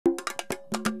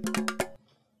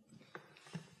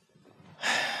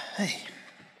Hey,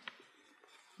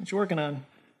 what you working on?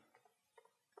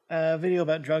 A video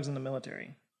about drugs in the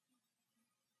military.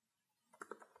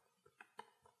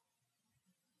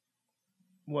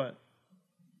 What?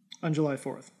 On July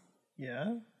 4th.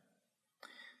 Yeah?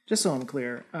 Just so I'm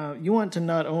clear, you want to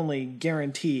not only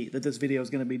guarantee that this video is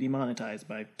going to be demonetized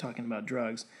by talking about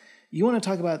drugs, you want to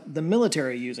talk about the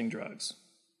military using drugs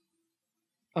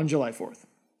on July 4th.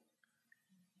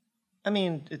 I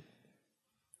mean, it's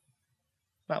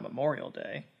not Memorial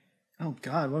Day. Oh,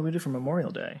 God, what do we do for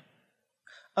Memorial Day?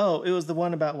 Oh, it was the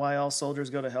one about why all soldiers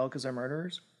go to hell because they're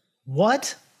murderers?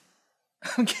 What?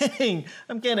 I'm kidding.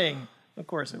 Of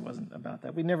course it wasn't about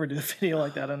that. We never do a video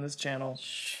like that on this channel.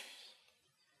 Shh.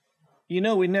 You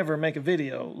know we never make a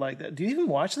video like that. Do you even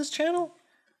watch this channel?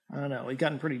 I don't know. We've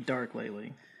gotten pretty dark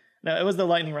lately. No, it was the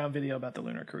lightning round video about the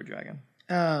Lunar Crew Dragon.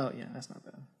 Oh, yeah, that's not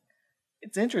bad.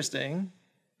 It's interesting.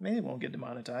 Maybe it won't get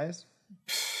demonetized.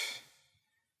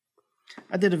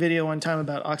 I did a video one time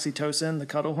about oxytocin, the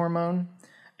cuddle hormone,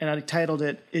 and I titled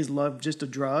it, "Is Love Just a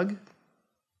Drug?"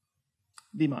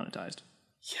 Demonetized.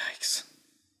 Yikes.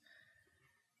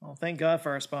 Well, thank God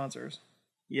for our sponsors.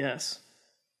 Yes.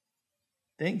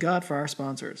 Thank God for our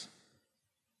sponsors.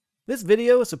 This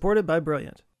video is supported by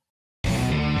Brilliant.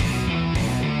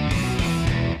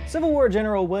 Civil War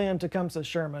General William Tecumseh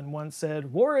Sherman once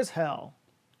said, "War is hell."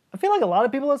 I feel like a lot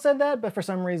of people have said that, but for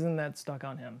some reason that stuck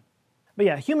on him. But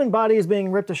yeah, human body is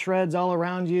being ripped to shreds all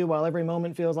around you while every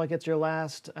moment feels like it's your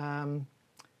last.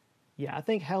 Yeah, I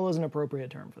think hell is an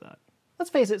appropriate term for that. Let's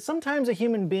face it, sometimes a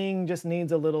human being just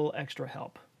needs a little extra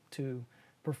help to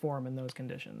perform in those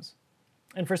conditions.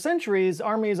 And for centuries,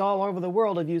 armies all over the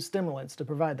world have used stimulants to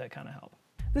provide that kind of help.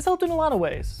 This helped in a lot of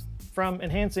ways, from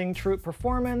enhancing troop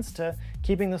performance to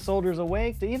keeping the soldiers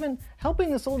awake to even helping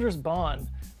the soldiers bond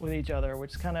with each other,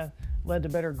 which kind of led to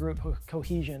better group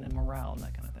cohesion and morale and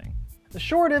that kind of thing. The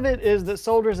short of it is that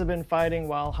soldiers have been fighting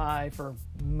while high for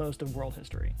most of world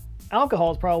history.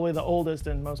 Alcohol is probably the oldest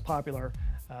and most popular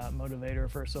motivator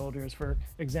for soldiers. For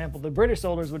example, the British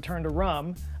soldiers would turn to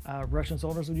rum, Russian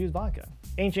soldiers would use vodka.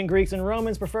 Ancient Greeks and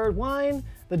Romans preferred wine,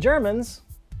 the Germans,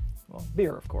 well,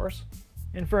 beer of course.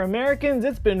 And for Americans,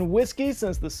 it's been whiskey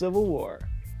since the Civil War.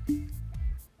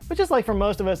 But just like for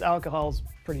most of us, alcohol's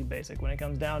pretty basic when it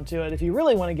comes down to it. If you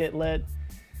really want to get lit,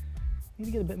 you need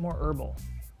to get a bit more herbal.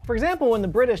 For example, when the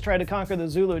British tried to conquer the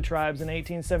Zulu tribes in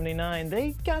 1879,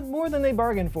 they got more than they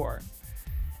bargained for.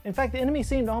 In fact, the enemy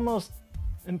seemed almost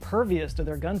impervious to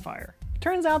their gunfire.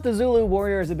 Turns out the Zulu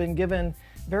warriors had been given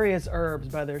various herbs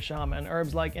by their shaman,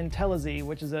 herbs like Intellizi,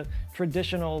 which is a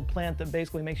traditional plant that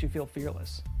basically makes you feel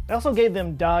fearless. They also gave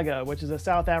them Daga, which is a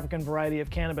South African variety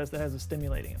of cannabis that has a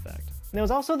stimulating effect. And there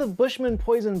was also the Bushman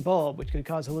poison bulb, which could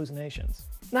cause hallucinations.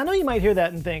 Now I know you might hear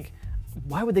that and think,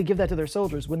 why would they give that to their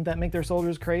soldiers? Wouldn't that make their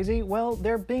soldiers crazy? Well,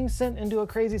 they're being sent into a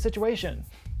crazy situation.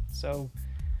 So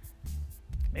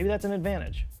maybe that's an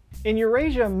advantage. In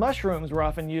Eurasia, mushrooms were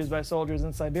often used by soldiers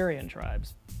in Siberian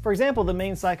tribes. For example, the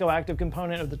main psychoactive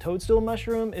component of the toadstool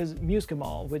mushroom is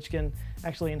muscimol, which can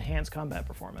actually enhance combat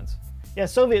performance. Yeah,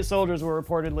 Soviet soldiers were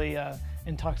reportedly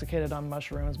intoxicated on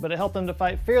mushrooms, but it helped them to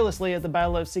fight fearlessly at the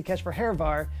Battle of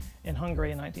Székesfehérvár in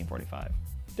Hungary in 1945.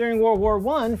 During World War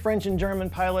I, French and German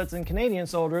pilots and Canadian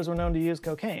soldiers were known to use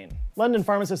cocaine. London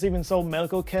pharmacists even sold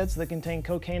medical kits that contained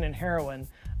cocaine and heroin.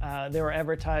 They were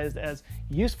advertised as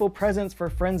useful presents for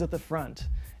friends at the front,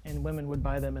 and women would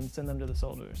buy them and send them to the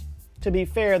soldiers. To be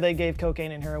fair, they gave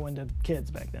cocaine and heroin to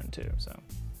kids back then too, so.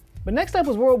 But next up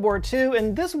was World War II,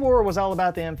 and this war was all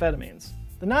about the amphetamines.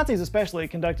 The Nazis especially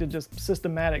conducted just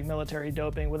systematic military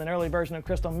doping with an early version of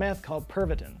crystal meth called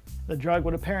Pervitin. The drug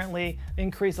would apparently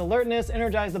increase alertness,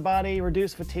 energize the body,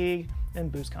 reduce fatigue,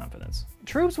 and boost confidence.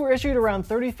 Troops were issued around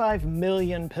 35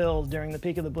 million pills during the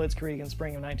peak of the Blitzkrieg in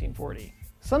spring of 1940.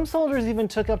 Some soldiers even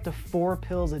took up to 4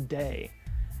 pills a day.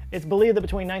 It's believed that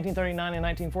between 1939 and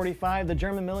 1945, the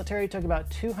German military took about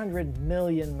 200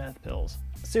 million meth pills.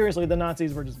 Seriously, the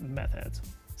Nazis were just meth heads.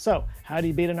 So, how do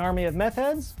you beat an army of meth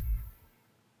heads?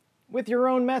 With your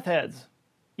own meth heads.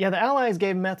 Yeah, the Allies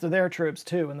gave meth to their troops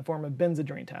too in the form of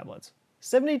Benzedrine tablets.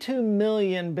 72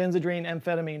 million Benzedrine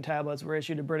amphetamine tablets were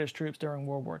issued to British troops during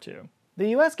World War II. The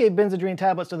US gave Benzedrine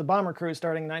tablets to the bomber crews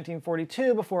starting in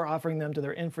 1942 before offering them to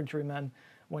their infantrymen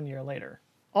 1 year later.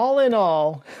 All in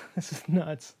all, this is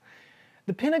nuts.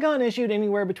 The Pentagon issued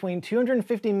anywhere between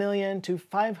 250 million to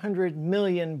 500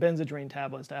 million Benzedrine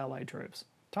tablets to Allied troops.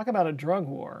 Talk about a drug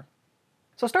war.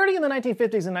 So starting in the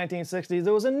 1950s and 1960s,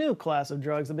 there was a new class of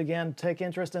drugs that began to take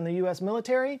interest in the US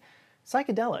military,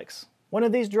 psychedelics. One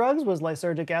of these drugs was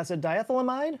lysergic acid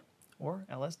diethylamide, or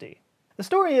LSD. The The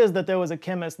story is that there was a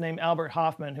chemist named Albert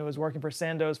Hofmann who was working for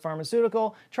Sandoz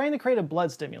Pharmaceutical trying to create a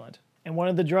blood stimulant. And one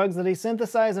of the drugs that he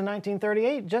synthesized in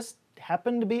 1938 just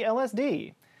happened to be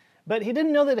LSD. But he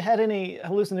didn't know that it had any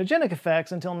hallucinogenic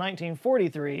effects until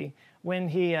 1943 when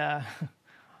he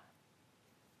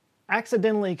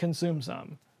accidentally consumed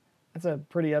some. That's a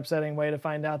pretty upsetting way to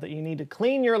find out that you need to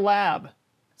clean your lab.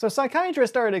 So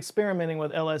psychiatrists started experimenting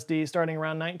with LSD starting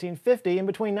around 1950, and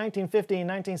between 1950 and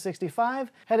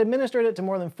 1965 had administered it to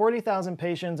more than 40,000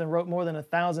 patients and wrote more than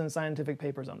 1,000 scientific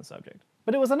papers on the subject.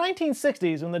 But it was the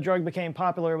 1960s when the drug became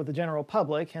popular with the general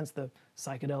public, hence the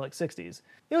psychedelic 60s.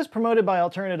 It was promoted by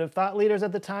alternative thought leaders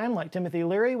at the time, like Timothy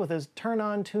Leary with his turn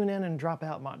on, tune in, and drop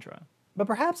out mantra. But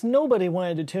perhaps nobody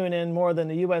wanted to tune in more than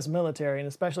the US military, and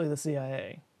especially the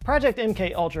CIA. Project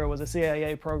MKUltra was a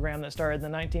CIA program that started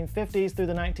in the 1950s through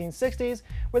the 1960s,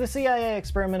 where the CIA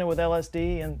experimented with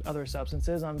LSD and other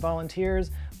substances on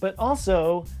volunteers, but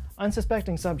also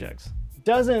unsuspecting subjects.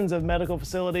 Dozens of medical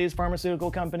facilities, pharmaceutical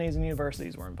companies, and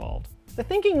universities were involved. The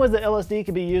thinking was that LSD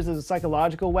could be used as a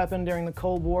psychological weapon during the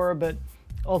Cold War, but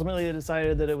ultimately they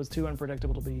decided that it was too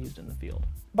unpredictable to be used in the field.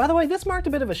 By the way, this marked a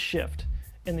bit of a shift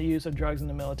in the use of drugs in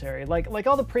the military. Like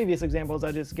all the previous examples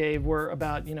I just gave were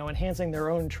about, enhancing their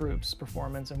own troops'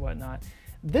 performance and whatnot.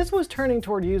 This was turning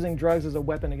toward using drugs as a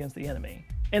weapon against the enemy.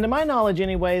 And to my knowledge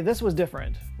anyway, this was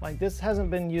different. Like, this hasn't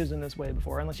been used in this way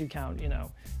before, unless you count,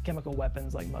 chemical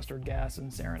weapons like mustard gas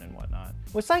and sarin and whatnot.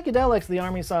 With psychedelics, the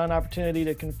Army saw an opportunity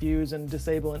to confuse and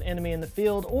disable an enemy in the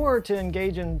field, or to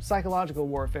engage in psychological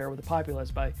warfare with the populace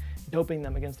by doping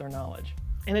them against their knowledge.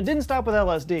 And it didn't stop with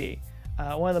LSD.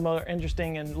 One of the more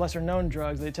interesting and lesser-known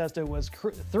drugs they tested was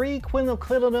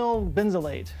 3-quinylclidinyl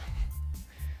benzylate,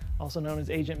 also known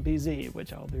as Agent BZ,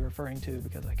 which I'll be referring to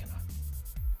because I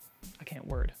can't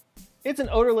word. It's an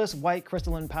odorless white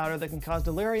crystalline powder that can cause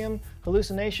delirium,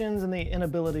 hallucinations, and the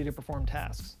inability to perform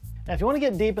tasks. Now, if you want to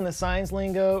get deep in the science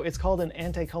lingo, it's called an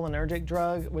anticholinergic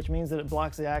drug, which means that it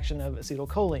blocks the action of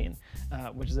acetylcholine,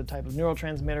 which is a type of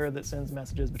neurotransmitter that sends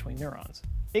messages between neurons.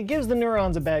 It gives the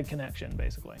neurons a bad connection,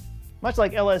 basically. Much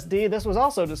like LSD, this was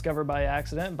also discovered by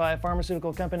accident by a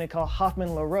pharmaceutical company called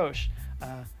Hoffmann-La Roche.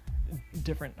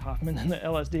 Different Hoffman than the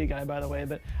LSD guy, by the way,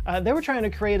 but they were trying to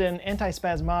create an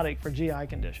antispasmodic for GI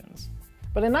conditions.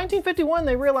 But in 1951,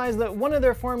 they realized that one of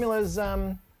their formulas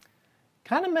kind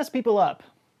of messed people up.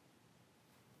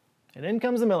 And in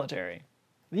comes the military.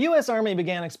 The US Army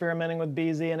began experimenting with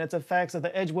BZ and its effects at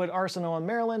the Edgewood Arsenal in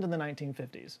Maryland in the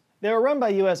 1950s. They were run by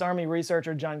US Army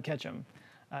researcher John Ketchum.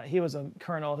 He was a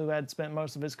colonel who had spent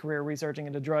most of his career researching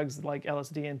into drugs like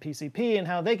LSD and PCP and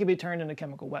how they could be turned into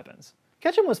chemical weapons.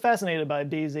 Ketchum was fascinated by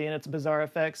BZ and its bizarre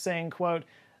effects, saying, quote,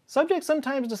 "Subjects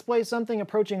sometimes display something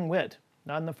approaching wit,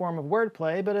 not in the form of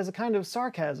wordplay, but as a kind of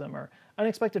sarcasm or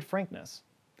unexpected frankness."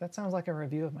 That sounds like a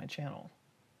review of my channel.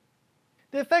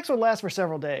 The effects would last for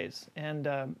several days, and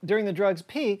during the drug's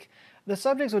peak, the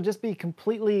subjects would just be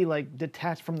completely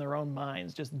detached from their own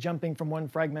minds, just jumping from one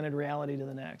fragmented reality to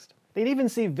the next. They'd even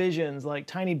see visions like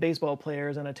tiny baseball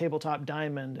players and a tabletop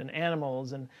diamond and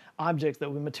animals and objects that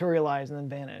would materialize and then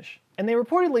vanish. And they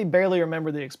reportedly barely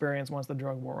remembered the experience once the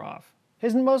drug wore off.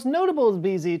 His most notable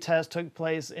BZ test took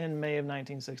place in May of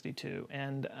 1962,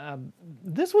 and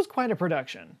this was quite a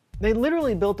production. They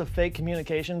literally built a fake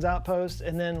communications outpost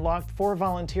and then locked 4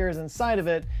 volunteers inside of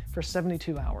it for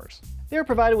 72 hours. They were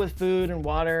provided with food and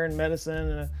water and medicine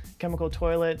and a chemical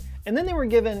toilet, and then they were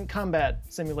given combat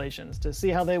simulations to see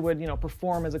how they would,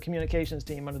 perform as a communications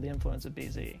team under the influence of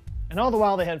BZ. And all the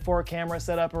while they had 4 cameras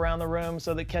set up around the room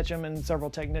so that Ketchum and several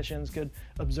technicians could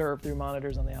observe through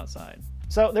monitors on the outside.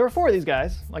 So there were 4 of these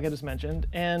guys, like I just mentioned,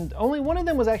 and only one of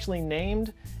them was actually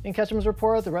named in Ketchum's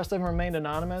report. The rest of them remained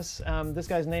anonymous. This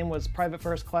guy's name was Private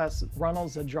First Class Ronald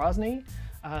Zadrozny.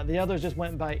 The others just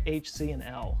went by H, C, and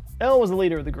L. L was the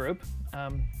leader of the group.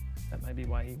 That might be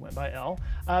why he went by L.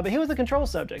 But he was the control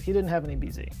subject. He didn't have any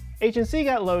BZ. H and C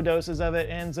got low doses of it,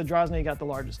 and Zadrozny got the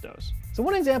largest dose. So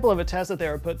one example of a test that they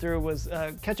were put through was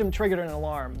Ketchum triggered an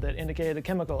alarm that indicated a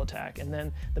chemical attack, and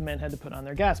then the men had to put on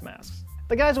their gas masks.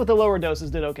 The guys with the lower doses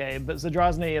did okay, but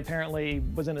Zadrozny apparently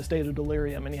was in a state of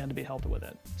delirium and he had to be helped with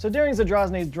it. So during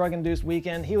Zadrozny's drug-induced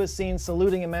weekend, he was seen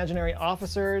saluting imaginary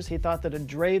officers. He thought that a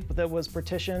drape that was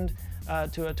partitioned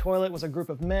to a toilet was a group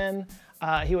of men.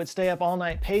 He would stay up all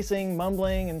night pacing,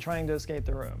 mumbling, and trying to escape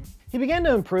the room. He began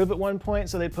to improve at one point,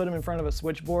 so they put him in front of a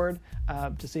switchboard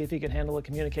to see if he could handle a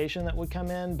communication that would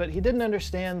come in, but he didn't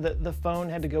understand that the phone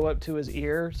had to go up to his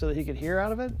ear so that he could hear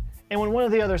out of it. And when one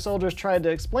of the other soldiers tried to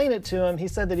explain it to him, he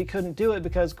said that he couldn't do it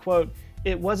because, quote,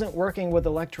 "it wasn't working with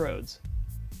electrodes."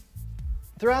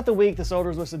 Throughout the week, the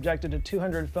soldiers were subjected to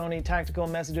 200 phony tactical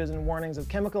messages and warnings of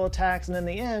chemical attacks, and in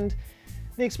the end,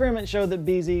 The experiment showed that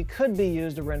BZ could be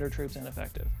used to render troops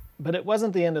ineffective. But it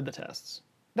wasn't the end of the tests.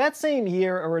 That same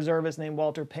year, a reservist named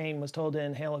Walter Payne was told to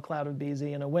inhale a cloud of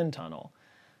BZ in a wind tunnel.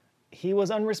 He was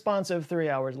unresponsive 3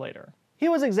 hours later. He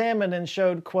was examined and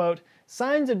showed, quote,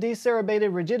 signs of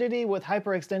decerebrated rigidity with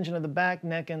hyperextension of the back,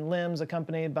 neck, and limbs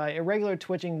accompanied by irregular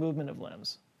twitching movement of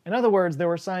limbs. In other words, there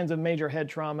were signs of major head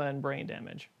trauma and brain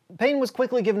damage. Payne was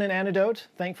quickly given an antidote,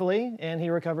 thankfully, and he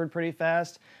recovered pretty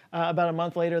fast. About a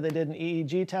month later, they did an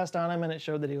EEG test on him, and it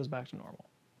showed that he was back to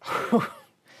normal.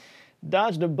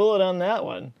 Dodged a bullet on that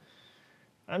one.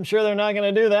 I'm sure they're not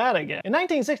going to do that again. In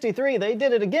 1963, they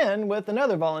did it again with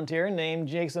another volunteer named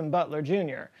Jason Butler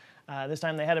Jr. This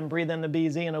time they had him breathe in the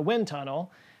BZ in a wind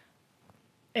tunnel,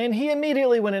 and he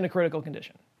immediately went into critical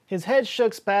condition. His head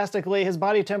shook spastically, his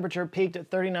body temperature peaked at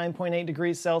 39.8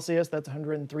 degrees Celsius, that's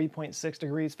 103.6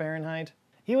 degrees Fahrenheit.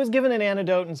 He was given an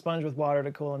antidote and sponged with water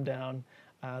to cool him down.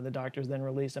 The doctors then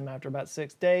released him after about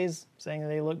 6 days, saying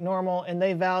that he looked normal, and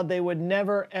they vowed they would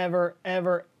never, ever,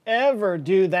 ever, ever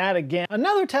do that again.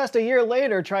 Another test a year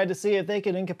later tried to see if they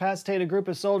could incapacitate a group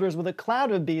of soldiers with a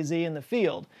cloud of BZ in the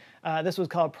field. This was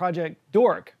called Project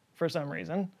DORK for some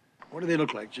reason. What do they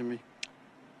look like, Jimmy?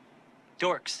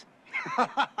 Dorks.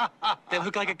 They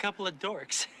look like a couple of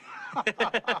dorks. Ha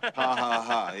ha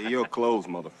ha, you're closed,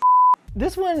 motherfucker.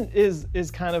 This one is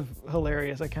kind of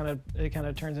hilarious. It kind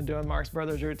of turns into a Marx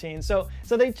Brothers routine. So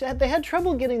they had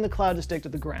trouble getting the cloud to stick to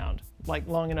the ground, like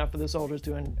long enough for the soldiers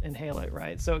to inhale it,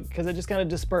 right? So because it just kind of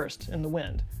dispersed in the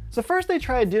wind. So first they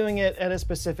tried doing it at a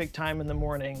specific time in the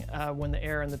morning when the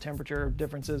air and the temperature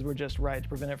differences were just right to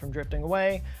prevent it from drifting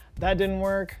away. That didn't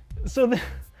work.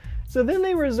 So then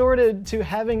they resorted to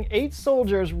having 8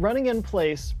 soldiers running in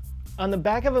place on the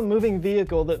back of a moving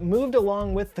vehicle that moved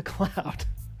along with the cloud.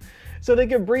 So they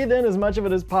could breathe in as much of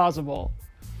it as possible.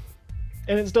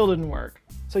 And it still didn't work.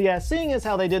 So yeah, seeing as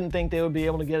how they didn't think they would be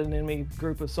able to get an enemy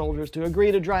group of soldiers to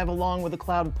agree to drive along with a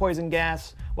cloud of poison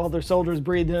gas while their soldiers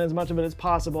breathed in as much of it as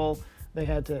possible, they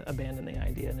had to abandon the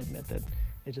idea and admit that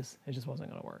it just wasn't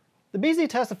going to work. The BZ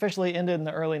test officially ended in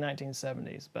the early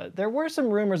 1970s, but there were some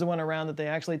rumors that went around that they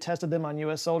actually tested them on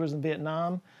US soldiers in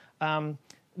Vietnam.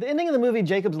 The ending of the movie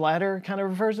Jacob's Ladder kind of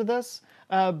refers to this,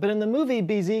 but in the movie,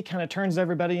 BZ kind of turns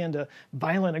everybody into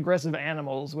violent, aggressive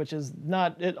animals, which is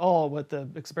not at all what the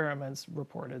experiments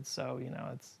reported, so, you know,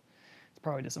 it's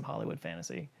probably just some Hollywood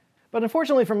fantasy. But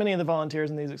unfortunately for many of the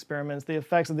volunteers in these experiments, the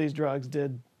effects of these drugs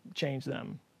did change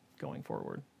them going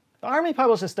forward. The Army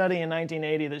published a study in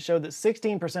 1980 that showed that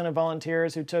 16% of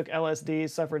volunteers who took LSD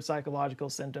suffered psychological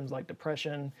symptoms like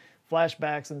depression,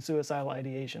 flashbacks, and suicidal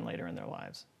ideation later in their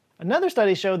lives. Another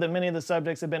study showed that many of the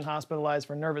subjects had been hospitalized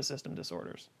for nervous system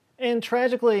disorders. And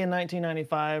tragically, in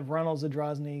 1995, Ronald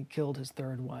Zadrozny killed his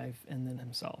third wife and then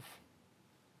himself.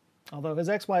 Although his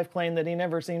ex-wife claimed that he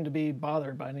never seemed to be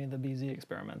bothered by any of the BZ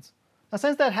experiments. Now,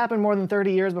 since that happened more than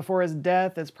 30 years before his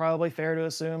death, it's probably fair to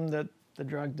assume that the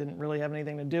drug didn't really have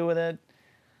anything to do with it.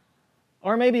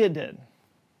 Or maybe it did.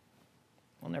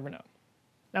 We'll never know.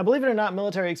 Now, believe it or not,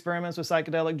 military experiments with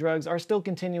psychedelic drugs are still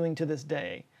continuing to this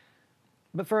day,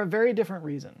 but for a very different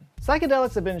reason.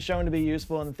 Psychedelics have been shown to be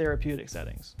useful in therapeutic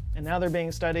settings, and now they're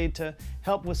being studied to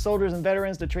help with soldiers and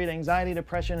veterans to treat anxiety,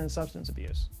 depression, and substance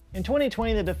abuse. In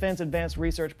 2020, the Defense Advanced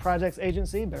Research Projects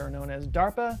Agency, better known as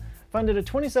DARPA, funded a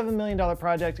 $27 million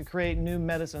project to create new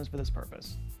medicines for this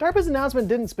purpose. DARPA's announcement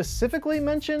didn't specifically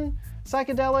mention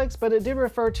psychedelics, but it did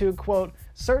refer to, quote,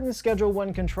 certain Schedule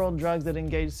I controlled drugs that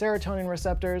engage serotonin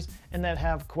receptors and that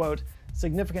have, quote,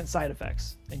 significant side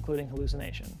effects, including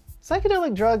hallucination.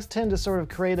 Psychedelic drugs tend to sort of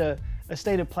create a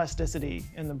state of plasticity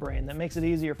in the brain that makes it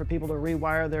easier for people to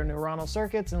rewire their neuronal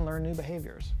circuits and learn new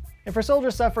behaviors. And for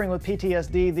soldiers suffering with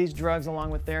PTSD, these drugs, along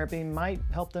with therapy, might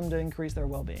help them to increase their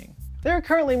well-being. There are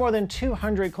currently more than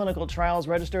 200 clinical trials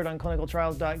registered on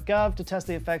clinicaltrials.gov to test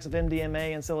the effects of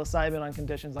MDMA and psilocybin on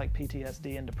conditions like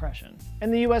PTSD and depression.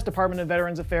 And the US Department of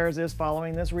Veterans Affairs is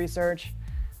following this research,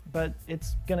 but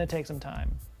it's gonna take some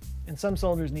time, and some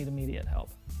soldiers need immediate help.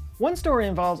 One story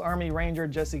involves Army Ranger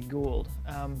Jesse Gould.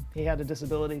 He had a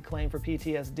disability claim for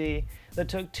PTSD that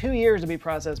took 2 years to be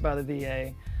processed by the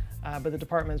VA, but the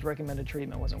department's recommended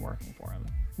treatment wasn't working for him.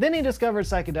 Then he discovered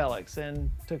psychedelics and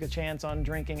took a chance on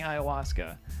drinking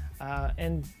ayahuasca.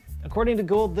 And according to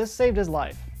Gould, this saved his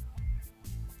life.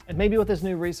 And maybe with this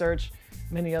new research,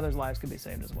 many others' lives could be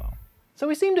saved as well. So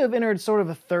we seem to have entered sort of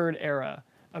a third era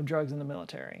of drugs in the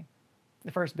military.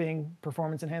 The first being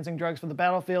performance-enhancing drugs for the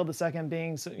battlefield, the second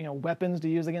being, weapons to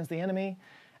use against the enemy.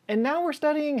 And now we're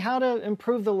studying how to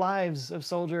improve the lives of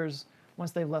soldiers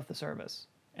once they've left the service.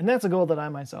 And that's a goal that I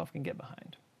myself can get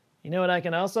behind. You know what I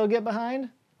can also get behind?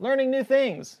 Learning new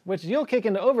things, which you'll kick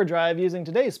into overdrive using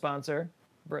today's sponsor,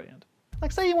 Brilliant.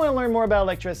 Like say you want to learn more about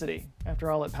electricity.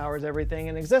 After all, it powers everything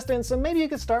in existence, so maybe you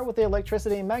could start with the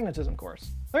electricity and magnetism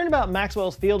course. Learn about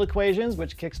Maxwell's field equations,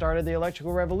 which kickstarted the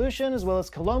electrical revolution, as well as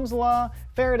Coulomb's law,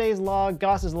 Faraday's law,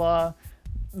 Gauss's law.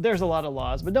 There's a lot of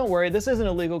laws, but don't worry, this isn't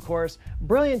a legal course.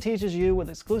 Brilliant teaches you with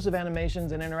exclusive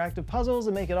animations and interactive puzzles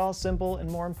that make it all simple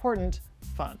and, more important,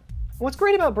 fun. What's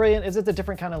great about Brilliant is it's a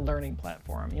different kind of learning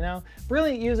platform, you know?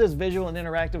 Brilliant uses visual and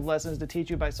interactive lessons to teach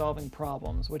you by solving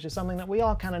problems, which is something that we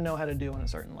all kind of know how to do on a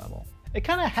certain level. It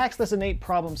kind of hacks this innate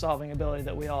problem-solving ability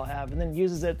that we all have and then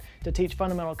uses it to teach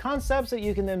fundamental concepts that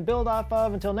you can then build off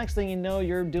of until next thing you know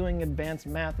you're doing advanced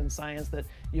math and science that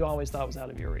you always thought was out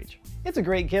of your reach. It's a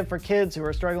great gift for kids who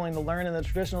are struggling to learn in the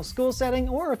traditional school setting,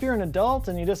 or if you're an adult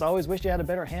and you just always wished you had a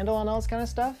better handle on all this kind of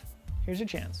stuff, here's your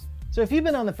chance. So if you've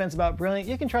been on the fence about Brilliant,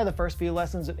 you can try the first few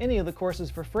lessons of any of the courses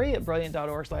for free at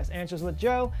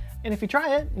brilliant.org/answerswithjoe. And if you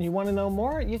try it and you want to know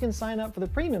more, you can sign up for the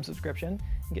premium subscription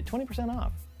and get 20%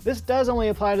 off. This does only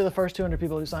apply to the first 200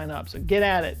 people who sign up, so get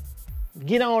at it.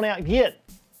 Get on out, get!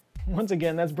 Once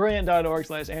again, that's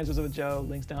brilliant.org/answerswithjoe,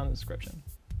 links down in the description.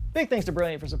 Big thanks to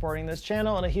Brilliant for supporting this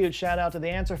channel, and a huge shout out to the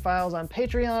Answer Files on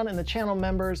Patreon and the channel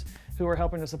members who are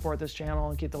helping to support this channel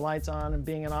and keep the lights on and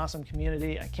being an awesome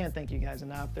community. I can't thank you guys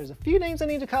enough. There's a few names I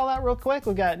need to call out real quick.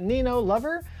 We've got Nino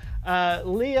Lover,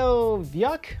 Leo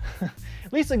Vyuk,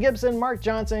 Lisa Gibson, Mark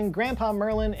Johnson, Grandpa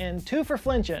Merlin, and Two for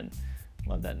Flinchin'.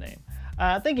 Love that name.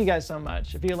 Thank you guys so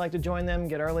much. If you'd like to join them,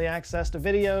 get early access to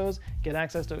videos, get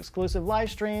access to exclusive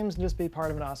live streams, and just be part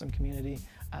of an awesome community,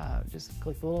 just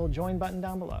click the little join button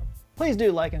down below. Please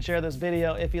do like and share this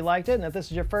video if you liked it, and if this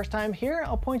is your first time here,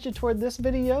 I'll point you toward this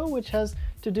video, which has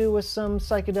to do with some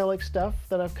psychedelic stuff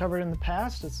that I've covered in the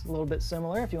past. It's a little bit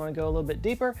similar if you want to go a little bit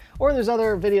deeper, or there's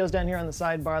other videos down here on the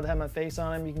sidebar that have my face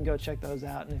on them. You can go check those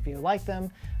out, and if you like them,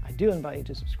 I do invite you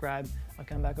to subscribe. I'll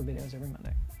come back with videos every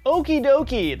Monday. Okie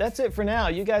dokie, that's it for now.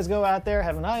 You guys go out there,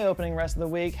 have an eye-opening rest of the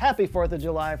week. Happy 4th of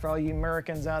July for all you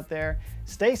Americans out there.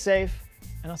 Stay safe,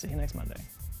 and I'll see you next Monday.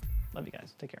 Love you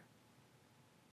guys. Take care.